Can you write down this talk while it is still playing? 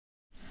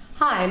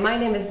Hi, my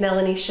name is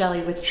Melanie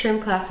Shelley with Trim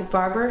Classic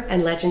Barber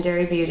and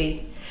Legendary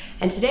Beauty,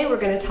 and today we're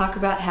going to talk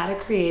about how to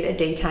create a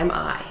daytime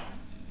eye.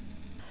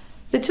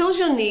 The tools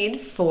you'll need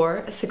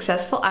for a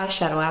successful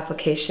eyeshadow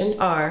application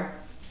are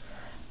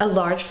a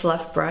large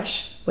fluff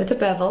brush with a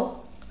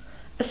bevel,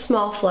 a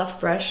small fluff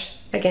brush,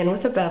 again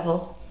with a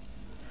bevel,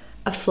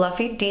 a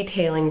fluffy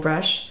detailing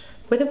brush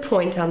with a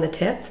point on the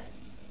tip,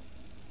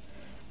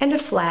 and a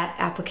flat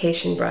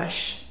application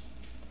brush.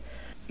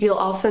 You'll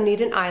also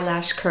need an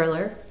eyelash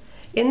curler.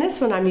 In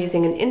this one I'm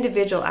using an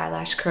individual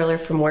eyelash curler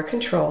for more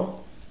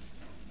control,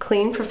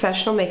 clean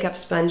professional makeup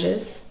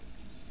sponges,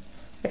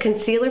 a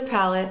concealer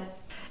palette,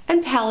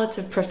 and palettes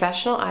of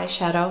professional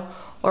eyeshadow,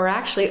 or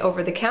actually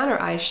over-the-counter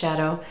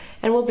eyeshadow,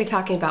 and we'll be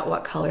talking about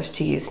what colors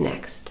to use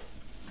next.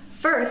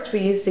 First, we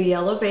used a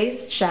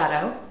yellow-based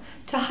shadow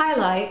to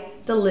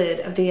highlight the lid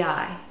of the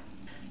eye.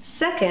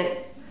 Second,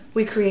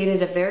 we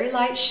created a very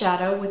light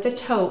shadow with a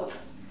taupe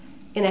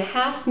in a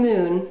half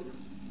moon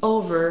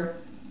over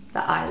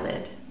the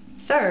eyelid.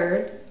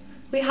 Third,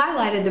 we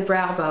highlighted the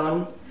brow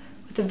bone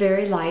with a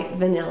very light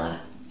vanilla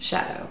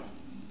shadow.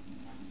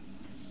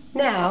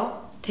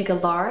 Now, take a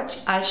large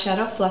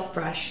eyeshadow fluff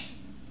brush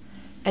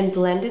and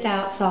blend it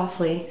out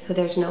softly so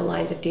there's no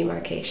lines of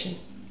demarcation.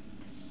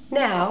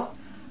 Now,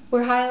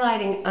 we're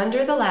highlighting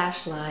under the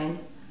lash line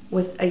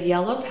with a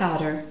yellow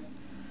powder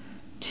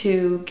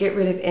to get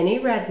rid of any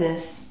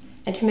redness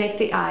and to make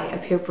the eye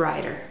appear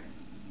brighter.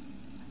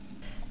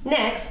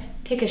 Next,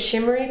 take a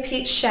shimmery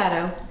peach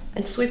shadow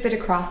and sweep it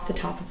across the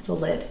top of the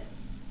lid.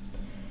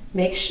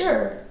 Make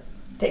sure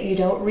that you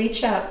don't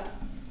reach up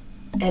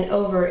and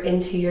over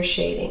into your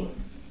shading.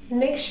 And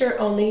make sure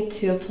only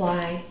to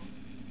apply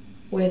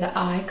where the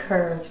eye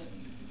curves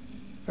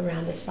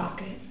around the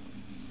socket.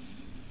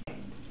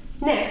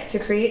 Next, to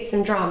create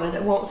some drama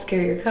that won't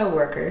scare your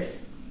coworkers,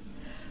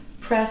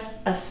 press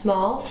a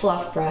small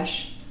fluff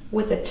brush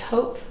with a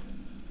taupe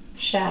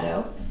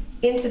shadow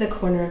into the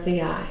corner of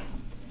the eye.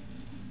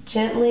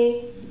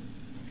 Gently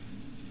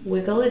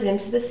wiggle it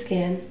into the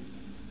skin,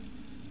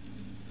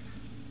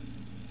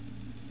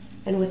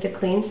 and with the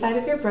clean side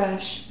of your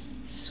brush,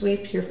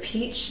 sweep your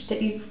peach that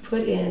you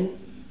put in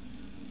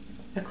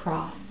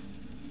across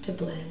to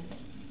blend.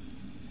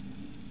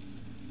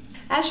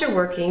 As you're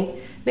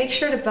working, make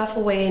sure to buff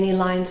away any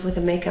lines with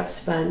a makeup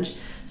sponge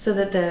so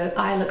that the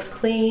eye looks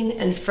clean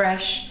and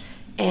fresh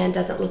and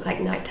doesn't look like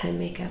nighttime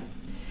makeup.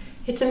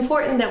 It's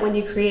important that when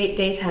you create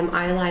daytime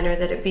eyeliner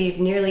that it be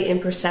nearly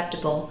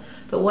imperceptible,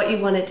 but what you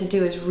want it to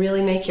do is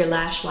really make your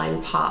lash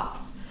line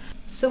pop.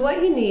 So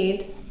what you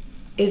need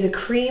is a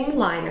cream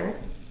liner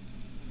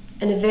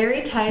and a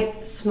very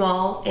tight,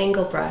 small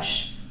angle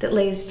brush that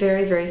lays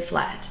very, very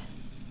flat.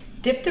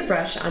 Dip the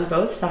brush on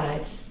both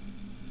sides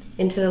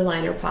into the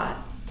liner pot.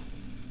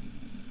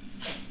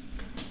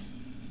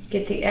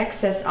 Get the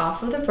excess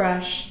off of the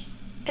brush,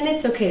 and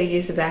it's okay to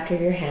use the back of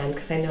your hand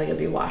because I know you'll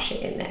be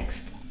washing it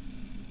next.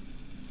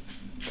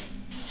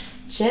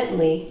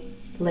 Gently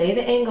lay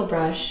the angle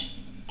brush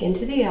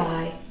into the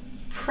eye,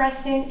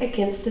 pressing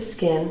against the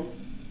skin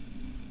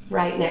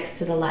right next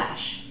to the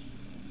lash.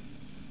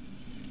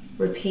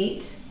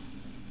 Repeat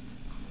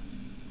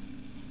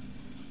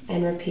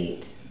and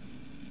repeat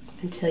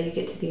until you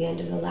get to the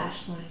end of the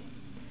lash line.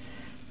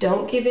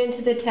 Don't give in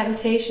to the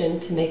temptation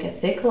to make a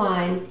thick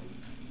line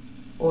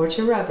or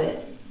to rub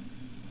it,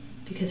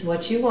 because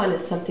what you want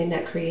is something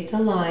that creates a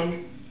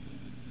line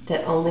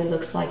that only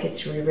looks like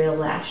it's your real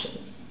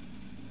lashes.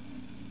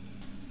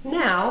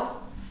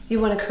 Now, you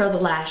want to curl the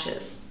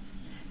lashes.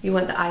 You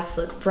want the eyes to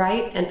look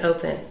bright and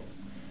open.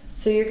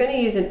 So you're going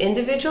to use an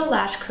individual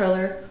lash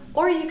curler,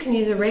 or you can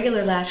use a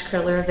regular lash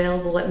curler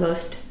available at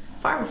most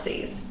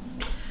pharmacies.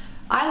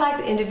 I like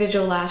the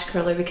individual lash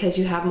curler because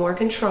you have more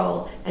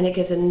control and it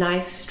gives a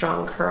nice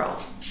strong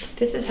curl.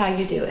 This is how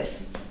you do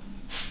it.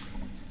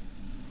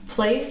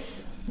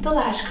 Place the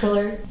lash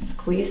curler,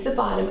 squeeze the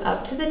bottom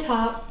up to the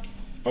top,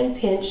 and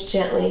pinch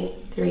gently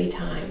 3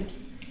 times.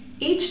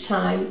 Each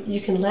time you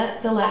can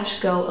let the lash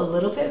go a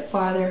little bit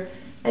farther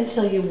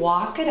until you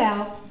walk it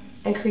out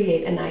and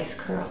create a nice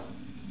curl.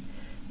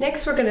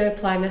 Next, we're going to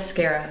apply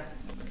mascara.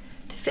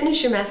 To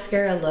finish your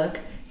mascara look,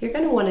 you're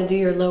going to want to do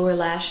your lower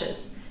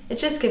lashes. It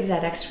just gives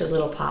that extra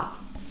little pop.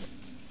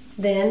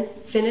 Then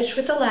finish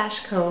with the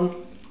lash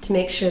comb to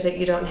make sure that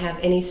you don't have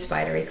any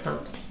spidery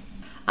clumps.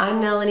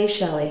 I'm Melanie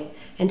Shelley,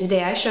 and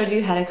today I showed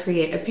you how to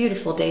create a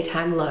beautiful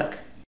daytime look.